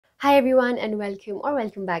Hi everyone and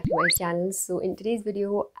welcome back to my channel. So in today's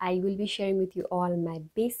video I will be sharing with you all my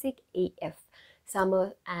basic AF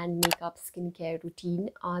summer and makeup skincare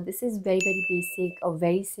routine. This is very basic,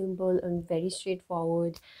 very simple and very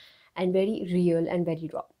straightforward and very real and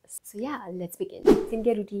very raw. So yeah, let's begin.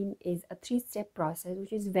 Skincare routine is a three-step process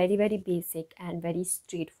which is very basic and very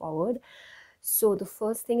straightforward. So the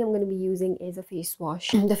first thing I'm going to be using is a face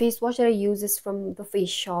wash. The face wash that I use is from the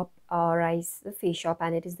face shop,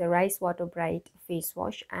 and it is the Rice Water Bright face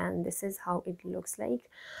wash, and this is how it looks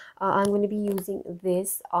like. I'm going to be using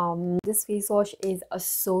this. This face wash is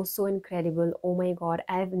so incredible. Oh my god,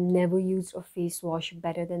 I've never used a face wash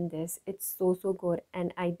better than this. It's so good,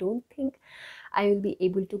 and I don't think I will be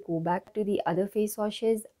able to go back to the other face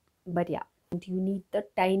washes. But yeah, you need the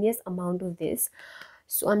tiniest amount of this.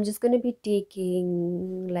 So I'm just going to be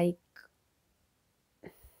taking like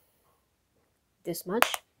this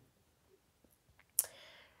much.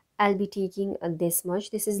 I'll be taking this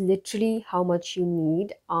much. This is literally how much you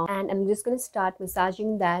need. And I'm just going to start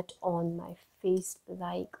massaging that on my face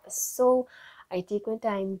like so. I take my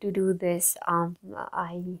time to do this. I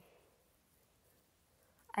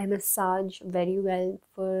massage very well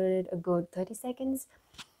for a good 30 seconds.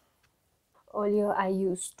 Earlier I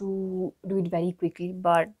used to do it very quickly,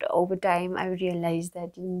 but over time I realized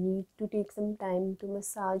that you need to take some time to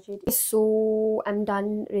massage it. So I'm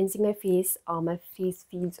done rinsing my face. My face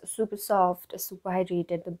feels super soft, super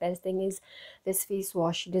hydrated. The best thing is this face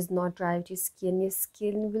wash does not dry out your skin. Your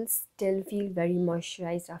skin will still feel very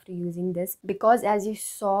moisturized after using this, because as you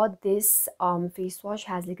saw, this face wash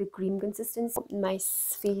has like a cream consistency. My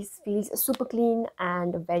face feels super clean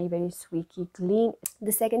and very squeaky clean.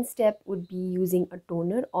 The second step would be using a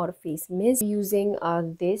toner or a face mist. Using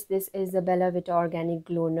this is the Bella Vita Organic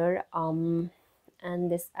Gloner, and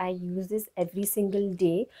this I use this every single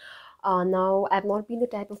day. Now I've not been the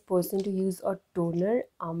type of person to use a toner,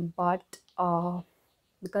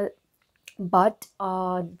 because but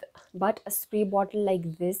a spray bottle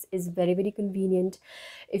like this is very convenient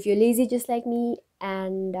if you're lazy just like me,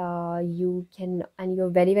 and you're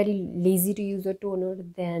very lazy to use a toner.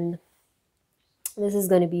 Then this is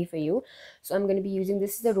going to be for you. So I'm going to be using,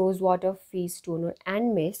 this is the rose water face toner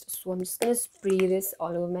and mist. So I'm just going to spray this all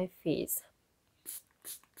over my face.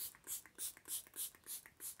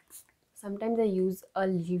 Sometimes I use a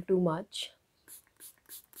little too much.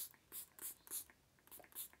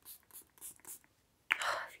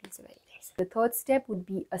 Feels very nice. The third step would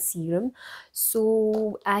be a serum.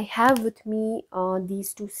 So I have with me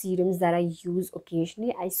these two serums that I use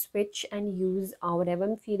occasionally. I switch and use whatever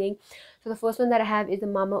I'm feeling. So the first one that I have is the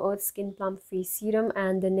Mama Earth Skin Plump Face Serum,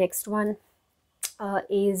 and the next one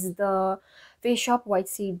is the Face Shop White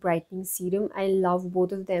Seed Brightening Serum. I love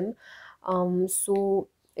both of them. So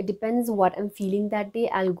it depends what I'm feeling that day.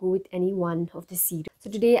 I'll go with any one of the serum. So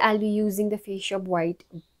today I'll be using the Face Shop White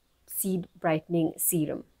Seed Brightening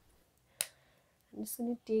Serum. I'm just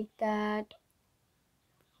gonna take that.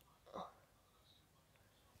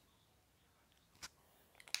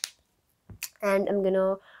 And I'm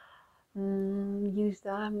gonna use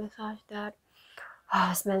that, massage that.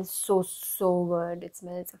 It smells so good. It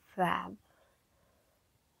smells fab.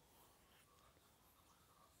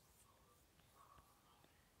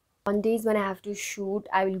 On days when I have to shoot,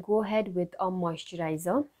 I will go ahead with a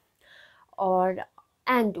moisturizer,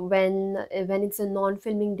 and when it's a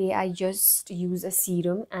non-filming day, I just use a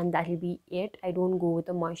serum and that will be it. I don't go with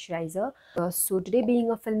a moisturizer. So today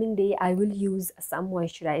being a filming day, I will use some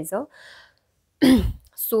moisturizer.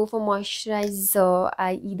 So for moisturizer,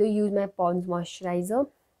 I either use my Pond's moisturizer,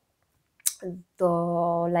 the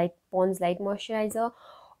like Pond's Light Moisturizer,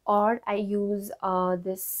 or I use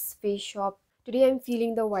this Face Shop. Today I'm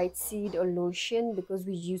feeling the White Seed lotion because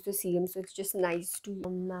we use the serum, so it's just nice to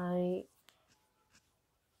my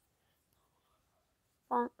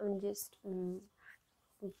palm and just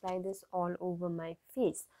apply this all over my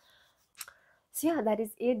face. So yeah, that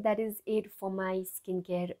is it for my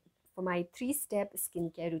skincare, for my three-step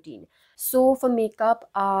skincare routine. So for makeup,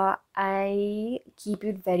 I keep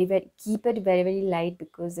it very light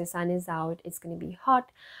because the sun is out. It's gonna be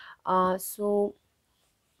hot. So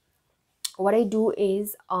what I do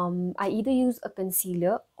is I either use a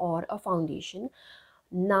concealer or a foundation.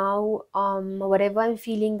 Now whatever I'm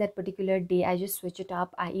feeling that particular day, I just switch it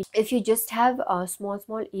up. If you just have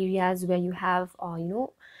small areas where you have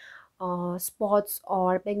spots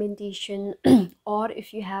or pigmentation, or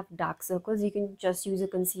if you have dark circles, you can just use a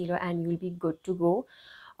concealer and you'll be good to go.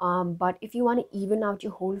 But if you want to even out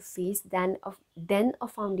your whole face, then a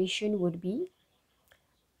foundation would be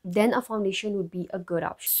then a foundation would be a good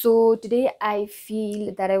option. So today I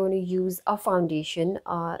feel that I want to use a foundation.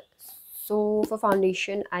 So for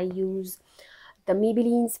foundation I use the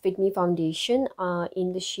Maybelline's Fit Me foundation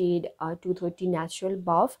in the shade 230 Natural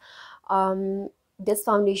Buff. This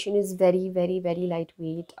foundation is very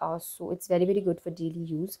lightweight, so it's very good for daily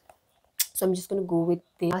use. So I'm just gonna go with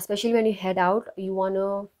this. Especially when you head out, you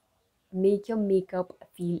wanna make your makeup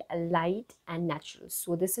feel light and natural,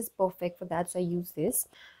 so this is perfect for that. So I use this.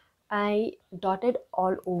 I dotted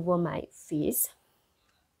all over my face.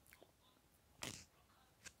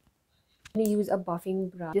 I'm gonna use a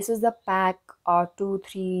buffing brush. This is the pack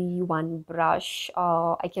 231 brush.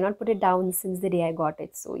 I cannot put it down since the day I got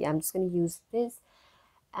it, so yeah, I'm just gonna use this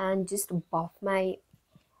and just buff my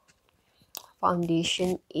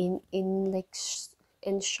foundation in like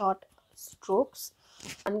in short strokes.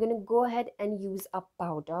 I'm gonna go ahead and use a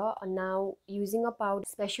powder. Now using a powder,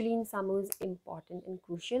 especially in summer, is important and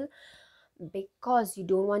crucial because you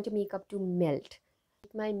don't want your makeup to melt.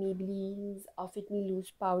 My Maybelline's Fit Me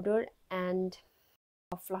Loose powder and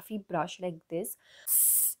a fluffy brush like this.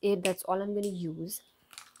 That's all I'm gonna use.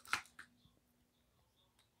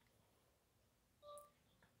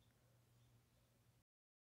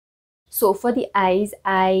 So for the eyes,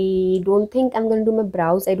 I don't think I'm going to do my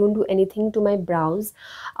brows. I don't do anything to my brows.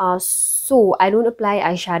 So I don't apply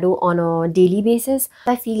eyeshadow on a daily basis.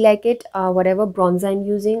 I feel like it, whatever bronzer I'm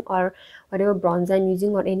using or whatever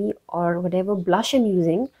blush I'm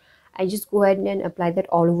using, I just go ahead and apply that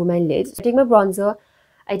all over my lids. I take my bronzer,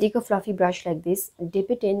 I take a fluffy brush like this,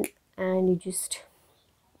 dip it in, and you just...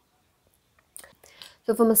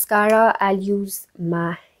 So for mascara, I'll use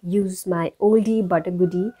my oldie but a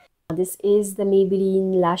goodie. This is the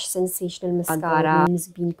Maybelline Lash Sensational Mascara. It's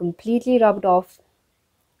been completely rubbed off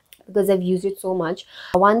because I've used it so much.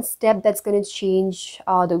 One step that's going to change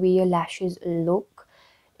the way your lashes look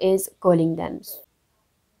is curling them.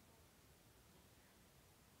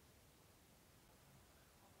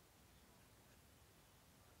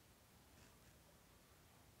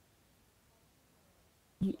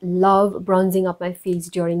 Love bronzing up my face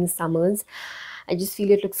during summers. I just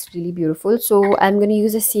feel it looks really beautiful. So I'm going to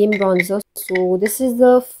use the same bronzer. So this is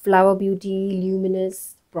the Flower Beauty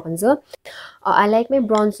Luminous bronzer. I like my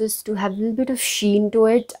bronzers to have a little bit of sheen to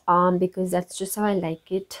it because that's just how I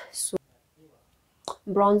like it. So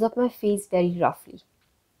bronze up my face very roughly.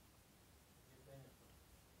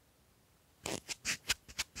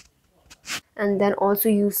 And then also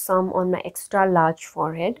use some on my extra large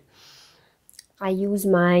forehead. I use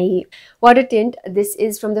my water tint. This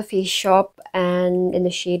is from the Face Shop and in the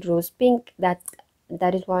shade Rose Pink. That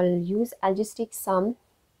is what I'll use. I'll just take some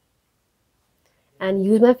and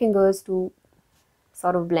use my fingers to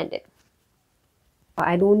sort of blend it.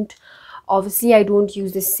 I don't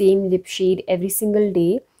use the same lip shade every single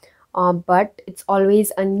day, but it's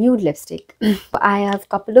always a nude lipstick. I have a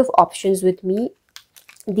couple of options with me.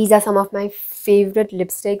 These are some of my favorite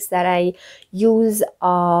lipsticks that I use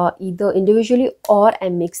either individually or I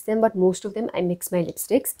mix them, but most of them I mix my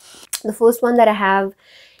lipsticks. The first one that I have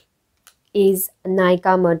is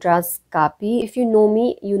Nykaa Madras Kapi. If you know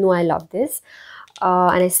me, you know I love this.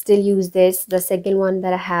 And I still use this. The second one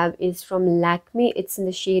that I have is from Lakme. It's in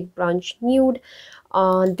the shade Brunch Nude.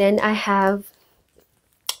 Then I have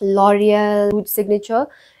L'Oreal Nude Signature.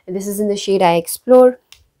 This is in the shade I Explore.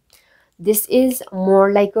 This is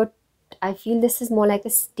more like a... I feel this is more like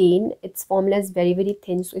a stain. Its formula is very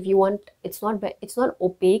thin. So if you want, it's not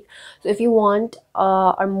opaque. So if you want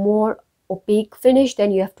a more opaque finish,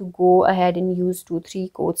 then you have to go ahead and use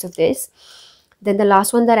 2-3 coats of this. Then the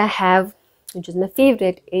last one that I have, which is my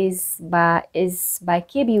favorite, is by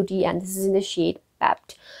K Beauty, and this is in the shade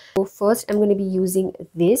Papped. So first I'm going to be using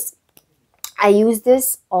this. I use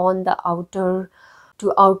this on the outer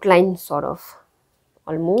to outline sort of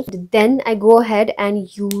almost. Then I go ahead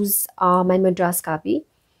and use my Madras Kapi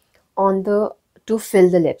on the to fill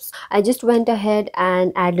the lips. I just went ahead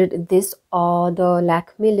and added this the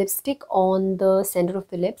Lakme lipstick on the center of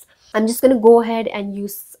the lips. I'm just gonna go ahead and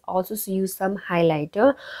use some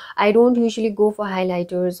highlighter. I don't usually go for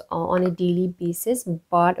highlighters on a daily basis,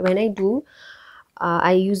 but when I do,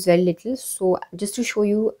 I use very little. So just to show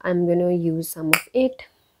you, I'm gonna use some of it.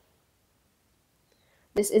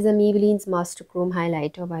 This is a Maybelline's Master Chrome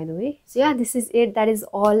highlighter, by the way. So yeah, this is it. That is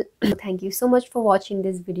all. Thank you so much for watching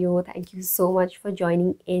this video. Thank you so much for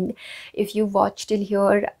joining in. If you watched till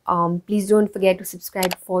here, please don't forget to subscribe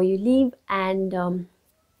before you leave, and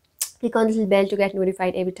click on the little bell to get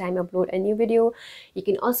notified every time I upload a new video. You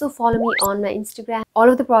can also follow me on my Instagram. All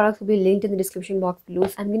of the products will be linked in the description box below.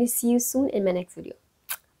 I'm going to see you soon in my next video.